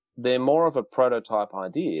 they're more of a prototype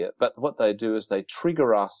idea, but what they do is they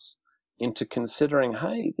trigger us into considering,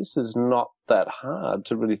 hey, this is not that hard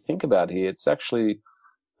to really think about here. It's actually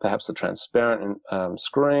perhaps a transparent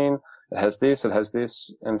screen. It has this, it has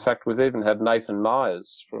this. In fact, we've even had Nathan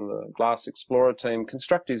Myers from the Glass Explorer team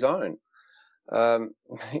construct his own.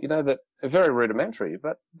 That are very rudimentary,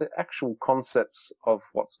 but the actual concepts of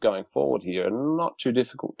what's going forward here are not too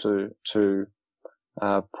difficult to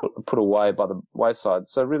put away by the wayside.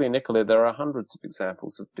 So really, Nicola, there are hundreds of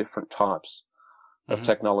examples of different types of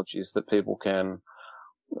technologies that people can,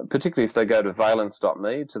 particularly if they go to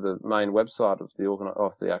valence.me, to the main website of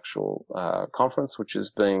the actual conference, which is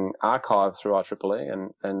being archived through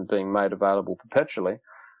IEEE and being made available perpetually.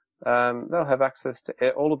 They'll have access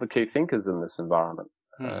to all of the key thinkers in this environment.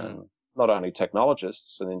 Not only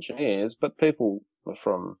technologists and engineers, but people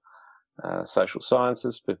from social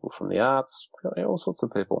sciences, people from the arts, all sorts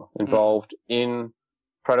of people involved in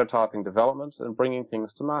prototyping development and bringing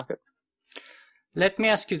things to market. Let me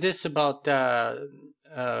ask you this about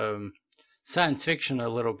science fiction a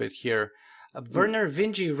little bit here. Vernor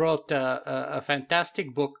Vinge wrote a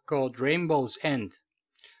fantastic book called Rainbow's End,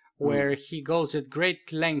 where he goes at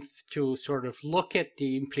great length to sort of look at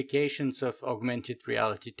the implications of augmented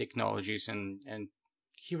reality technologies. And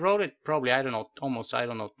he wrote it probably,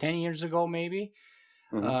 10 years ago, maybe,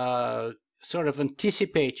 sort of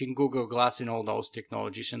anticipating Google Glass and all those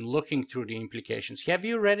technologies and looking through the implications. Have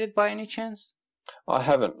you read it by any chance? I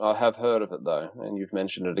haven't. I have heard of it, though, and you've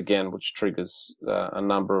mentioned it again, which triggers a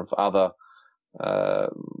number of other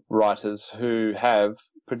writers who have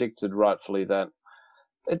predicted rightfully that.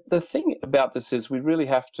 The thing about this is we really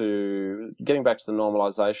have to, getting back to the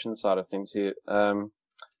normalization side of things here,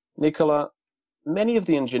 Nicola, many of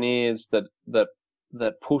the engineers that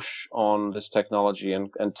that push on this technology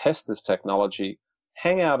and test this technology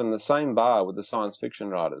hang out in the same bar with the science fiction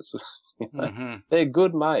writers. You know, Mm-hmm. they're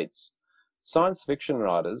good mates. Science fiction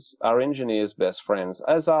writers are engineers' best friends,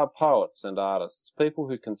 as are poets and artists, people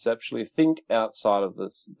who conceptually think outside of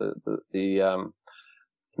the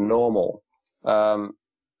normal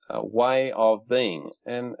way of being.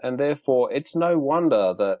 And therefore, it's no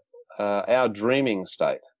wonder that our dreaming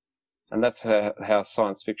state, and that's how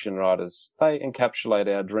science fiction writers, they encapsulate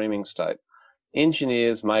our dreaming state.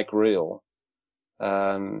 Engineers make real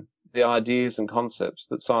the ideas and concepts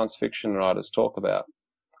that science fiction writers talk about.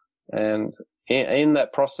 And in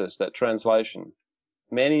that process, that translation,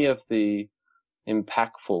 many of the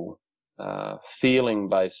impactful,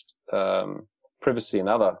 feeling-based privacy and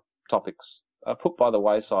other topics are put by the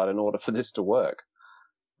wayside in order for this to work.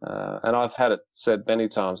 And I've had it said many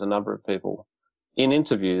times, a number of people in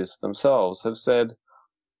interviews themselves have said,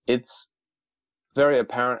 it's very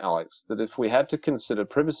apparent, Alex, that if we had to consider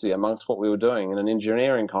privacy amongst what we were doing in an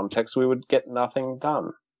engineering context, we would get nothing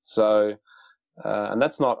done. So, and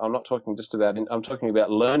that's not, I'm not talking just about, I'm talking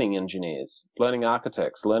about learning engineers, learning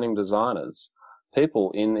architects, learning designers,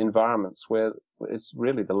 people in environments where it's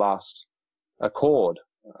really the last accord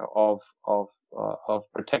of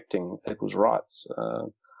protecting people's rights.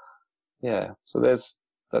 So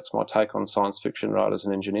that's my take on science fiction writers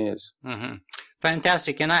and engineers. Mm-hmm.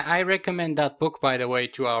 Fantastic. And I recommend that book, by the way,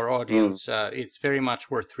 to our audience. It's very much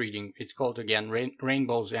worth reading. It's called, again,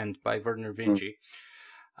 Rainbow's End by Vernor Vinge.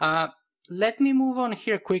 Let me move on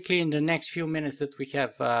here quickly in the next few minutes that we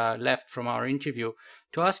have left from our interview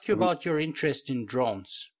to ask you about your interest in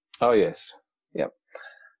drones. Oh, yes. Yep.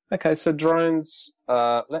 Okay, so drones,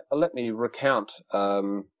 let me recount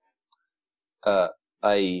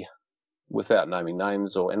without naming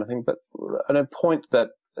names or anything, but a point that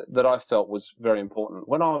I felt was very important.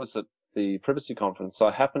 When I was at the Privacy Conference,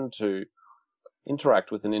 I happened to interact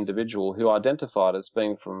with an individual who identified as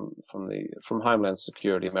being from Homeland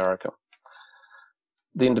Security America.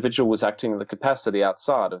 The individual was acting in the capacity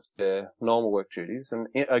outside of their normal work duties and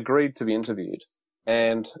agreed to be interviewed.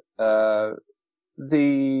 And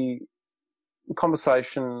the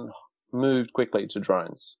conversation moved quickly to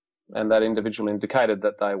drones, and that individual indicated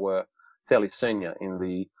that they were fairly senior in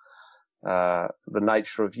the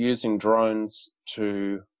nature of using drones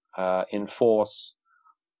to enforce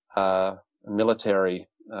military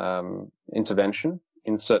intervention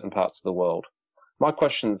in certain parts of the world. My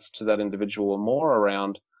questions to that individual were more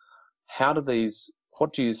around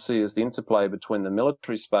what do you see as the interplay between the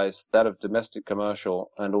military space, that of domestic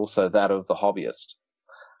commercial, and also that of the hobbyist?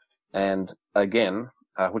 And again,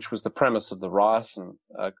 which was the premise of the RICE and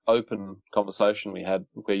open conversation we had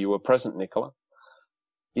where you were present, Nicola,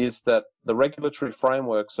 is that the regulatory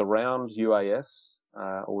frameworks around UAS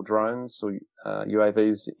or drones or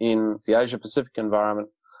UAVs in the Asia-Pacific environment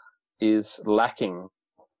is lacking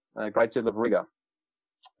a great deal of rigor.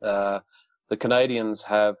 The Canadians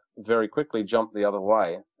have very quickly jumped the other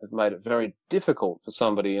way. Have made it very difficult for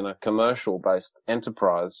somebody in a commercial-based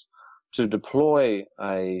enterprise to deploy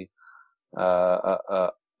a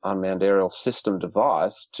unmanned aerial system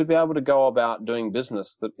device to be able to go about doing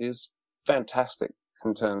business that is fantastic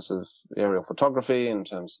in terms of aerial photography, in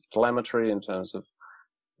terms of telemetry, in terms of,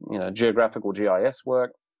 geographical GIS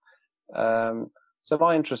work. So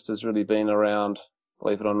my interest has really been around,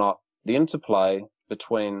 believe it or not, the interplay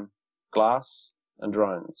between glass and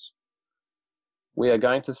drones. We are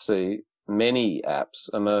going to see many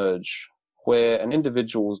apps emerge where an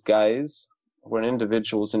individual's gaze, where an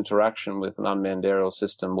individual's interaction with an unmanned aerial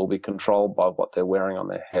system will be controlled by what they're wearing on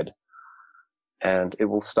their head. And it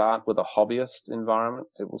will start with a hobbyist environment.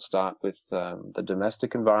 It will start with the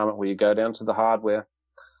domestic environment where you go down to the hardware,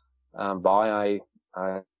 buy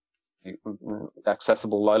a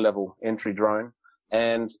accessible low-level entry drone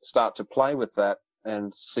and start to play with that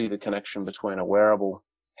and see the connection between a wearable,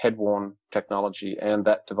 head-worn technology and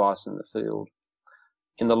that device in the field.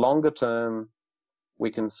 In the longer term,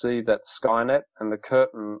 we can see that Skynet and the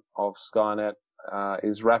curtain of Skynet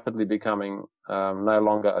is rapidly becoming no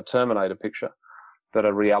longer a Terminator picture, but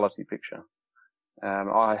a reality picture.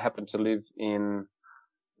 I happen to live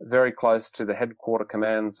very close to the headquarter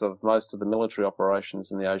commands of most of the military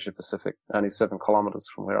operations in the Asia Pacific, only 7 kilometers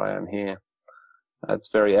from where I am here. It's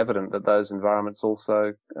very evident that those environments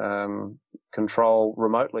also control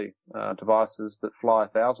remotely devices that fly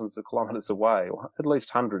thousands of kilometers away, or at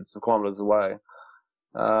least hundreds of kilometers away,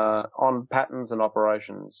 on patterns and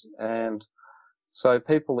operations. And so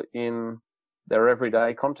people in their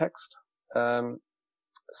everyday context, some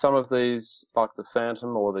of these, like the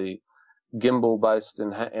Phantom or the gimbal-based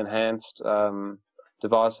enhanced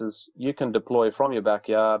devices you can deploy from your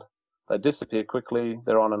backyard. They disappear quickly.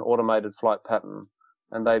 They're on an automated flight pattern,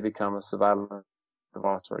 and they become a surveillance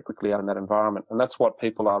device very quickly out in that environment. And that's what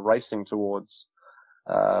people are racing towards,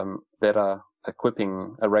 better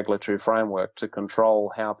equipping a regulatory framework to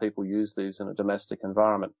control how people use these in a domestic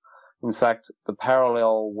environment. In fact, the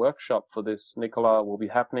parallel workshop for this, Nicola, will be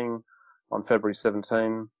happening on February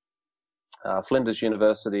 17, Flinders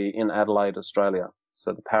University in Adelaide, Australia.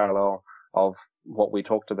 So the parallel of what we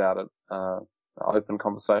talked about at Open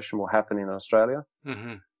Conversation will happen in Australia.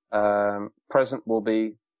 Mm-hmm. Present will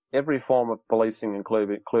be every form of policing,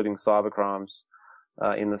 including cybercrimes,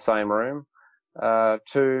 in the same room,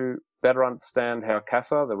 to better understand how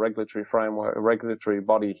CASA, the regulatory framework, regulatory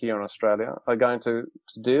body here in Australia, are going to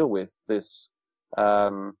deal with this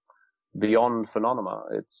beyond phenomena.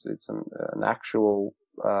 It's an actual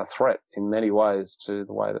threat in many ways to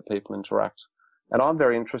the way that people interact. And I'm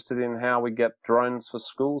very interested in how we get drones for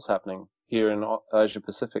schools happening here in Asia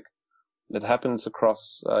Pacific. It happens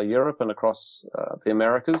across Europe and across the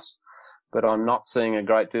Americas, but I'm not seeing a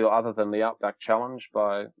great deal other than the Outback Challenge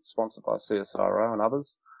sponsored by CSIRO and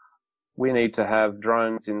others. We need to have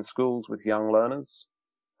drones in schools with young learners.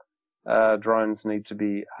 Drones need to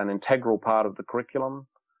be an integral part of the curriculum.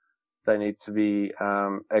 They need to be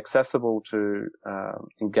accessible to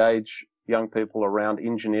engage young people around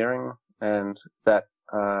engineering, and that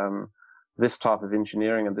this type of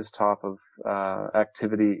engineering and this type of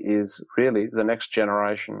activity is really the next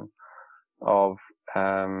generation of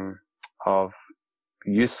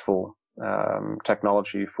useful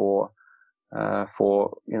technology for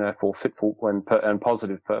fitful and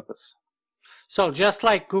positive purpose. So just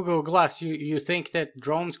like Google Glass, you think that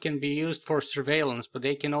drones can be used for surveillance, but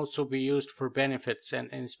they can also be used for benefits,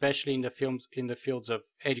 and especially in the fields of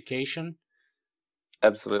education?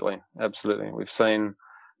 Absolutely. We've seen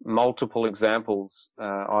multiple examples.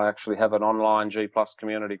 I actually have an online G+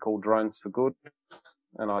 community called Drones for Good,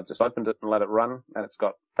 and I just opened it and let it run, and it's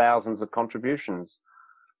got thousands of contributions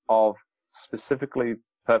of specifically,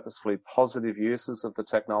 purposefully positive uses of the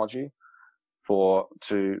technology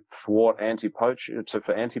to thwart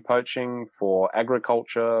anti-poaching, for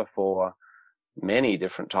agriculture, for many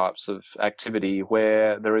different types of activity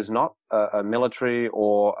where there is not a military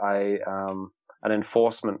or an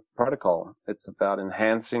enforcement protocol. It's about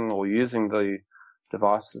enhancing or using the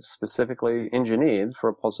devices specifically engineered for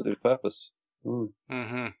a positive purpose.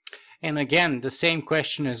 Mm-hmm. And again, the same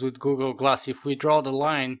question as with Google Glass. If we draw the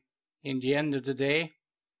line, in the end of the day,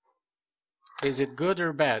 is it good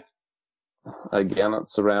or bad? Again,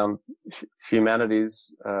 it's around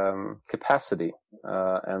humanity's capacity,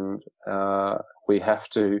 and we have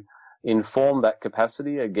to inform that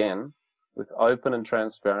capacity again with open and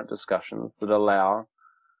transparent discussions that allow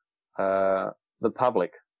the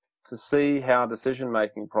public to see how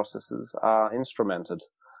decision-making processes are instrumented,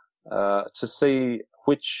 to see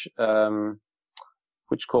which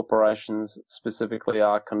corporations specifically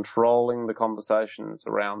are controlling the conversations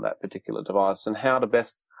around that particular device, and how to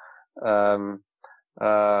best for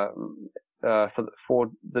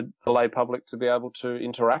the lay public to be able to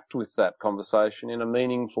interact with that conversation in a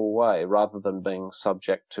meaningful way rather than being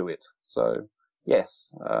subject to it. So,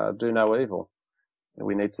 yes, do no evil.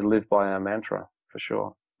 We need to live by our mantra, for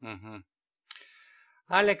sure. Mm-hmm.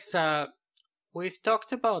 Alex, we've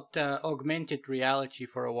talked about augmented reality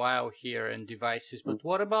for a while here and devices, but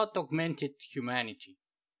what about augmented humanity?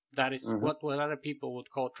 That is what other people would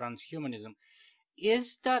call transhumanism.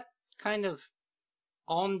 Is that kind of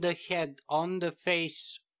on the head, on the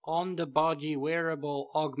face, on the body, wearable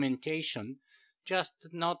augmentation, just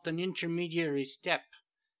not an intermediary step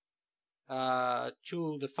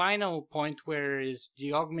to the final point where is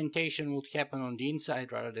the augmentation would happen on the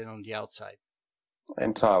inside rather than on the outside?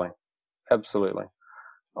 Entirely. Absolutely.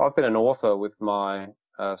 I've been an author with my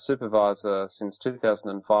supervisor since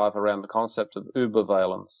 2005 around the concept of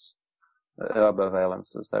Uberveillance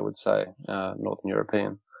as they would say, Northern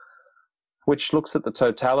European, which looks at the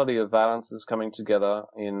totality of valences coming together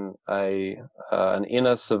in an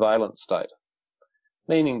inner surveillance state,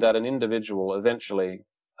 meaning that an individual eventually,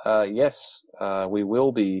 we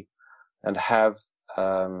will be and have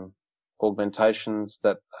augmentations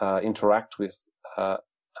that interact with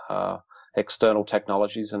external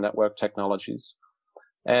technologies and network technologies,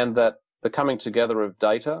 and that the coming together of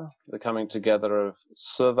data, the coming together of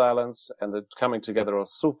surveillance, and the coming together of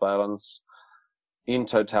surveillance in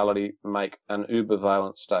totality make an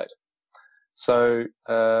uberveillance state. So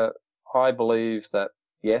I believe that,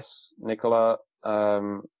 yes, Nicola,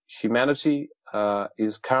 humanity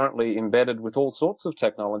is currently embedded with all sorts of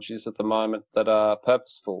technologies at the moment that are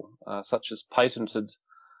purposeful, such as patented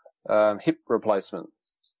hip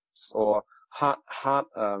replacements or heart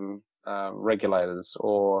regulators,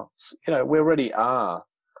 or we already are.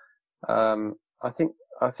 I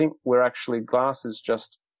think we're actually glasses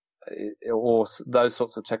just, or those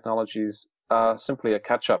sorts of technologies are simply a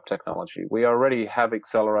catch-up technology. We already have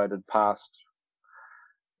accelerated past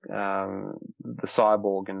the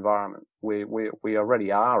cyborg environment. We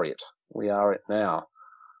already are it. We are it now.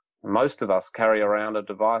 Most of us carry around a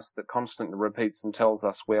device that constantly repeats and tells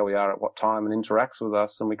us where we are at what time and interacts with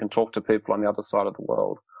us, and we can talk to people on the other side of the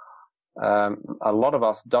world. A lot of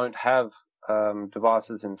us don't have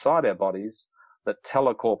devices inside our bodies that tell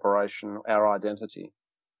a corporation our identity.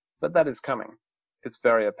 But that is coming. It's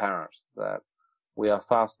very apparent that we are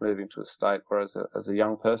fast moving to a state where as a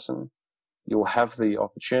young person, you will have the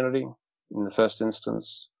opportunity in the first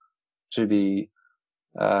instance to be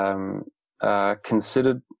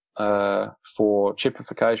considered for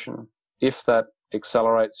chipification. If that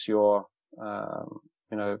accelerates your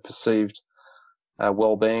perceived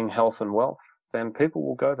well-being, health and wealth, then people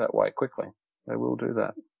will go that way quickly. They will do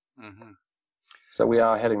that. Mm-hmm. So we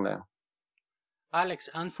are heading there. Alex,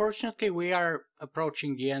 unfortunately, we are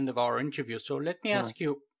approaching the end of our interview. So let me ask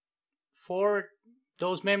you, for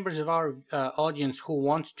those members of our audience who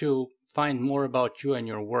want to find more about you and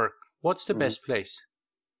your work, what's the best place?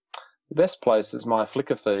 The best place is my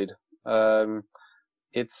Flickr feed.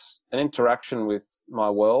 It's an interaction with my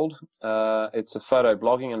world. It's a photo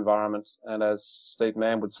blogging environment, and as Steve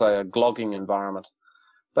Mann would say, a glogging environment.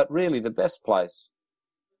 But really, the best place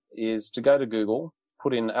is to go to Google,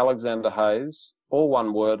 put in Alexander Hayes, all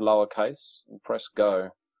one word, lowercase, and press go.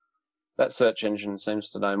 That search engine seems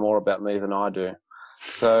to know more about me than I do.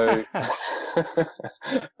 So,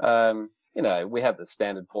 we have the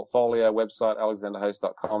standard portfolio website,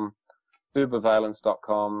 alexanderhayes.com,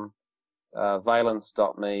 ubervalence.com,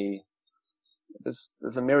 valence.me.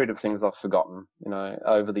 There's a myriad of things I've forgotten,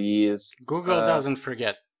 over the years. Google doesn't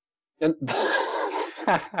forget. And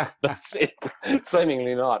that's it.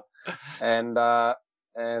 Seemingly not. And I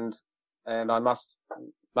must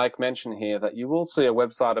make mention here that you will see a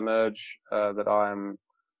website emerge that I am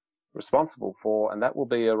responsible for, and that will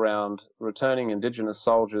be around returning Indigenous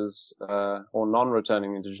soldiers or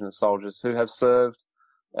non-returning Indigenous soldiers who have served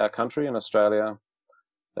our country in Australia,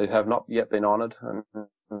 who have not yet been honoured and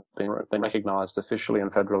been recognised officially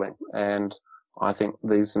and federally. And I think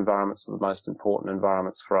these environments are the most important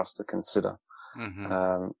environments for us to consider.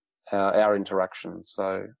 Mm-hmm. Our interactions.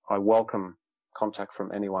 So I welcome contact from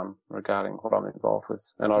anyone regarding what I'm involved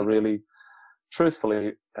with. And I really,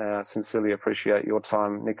 truthfully, sincerely appreciate your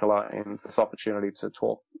time, Nicola, in this opportunity to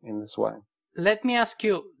talk in this way. Let me ask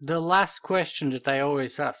you the last question that I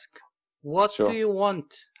always ask. What do you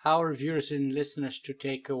want our viewers and listeners to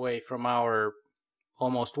take away from our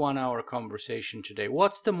almost 1 hour conversation today?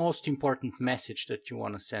 What's the most important message that you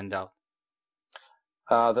want to send out?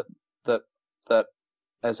 That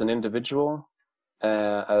as an individual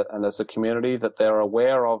and as a community, that they're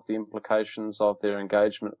aware of the implications of their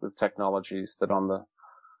engagement with technologies that on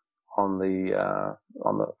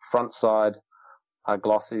the front side are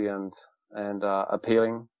glossy and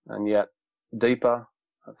appealing, and yet deeper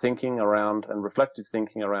thinking around and reflective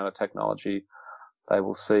thinking around a technology, they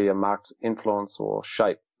will see a marked influence or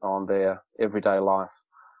shape on their everyday life.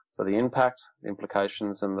 So the impact, the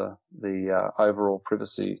implications, and the overall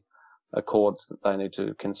privacy accords that they need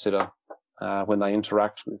to consider when they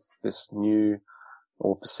interact with this new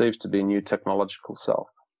or perceived to be new technological self.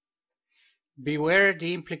 Beware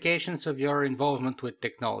the implications of your involvement with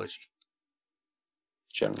technology.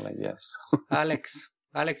 Generally, yes.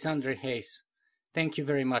 Alexander Hayes, thank you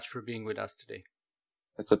very much for being with us today.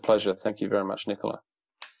 It's a pleasure. Thank you very much, Nicola.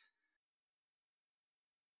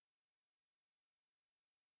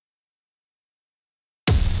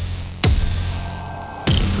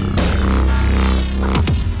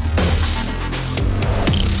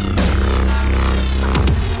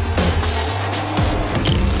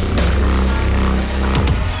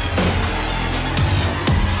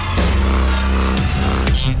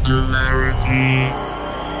 Singularity.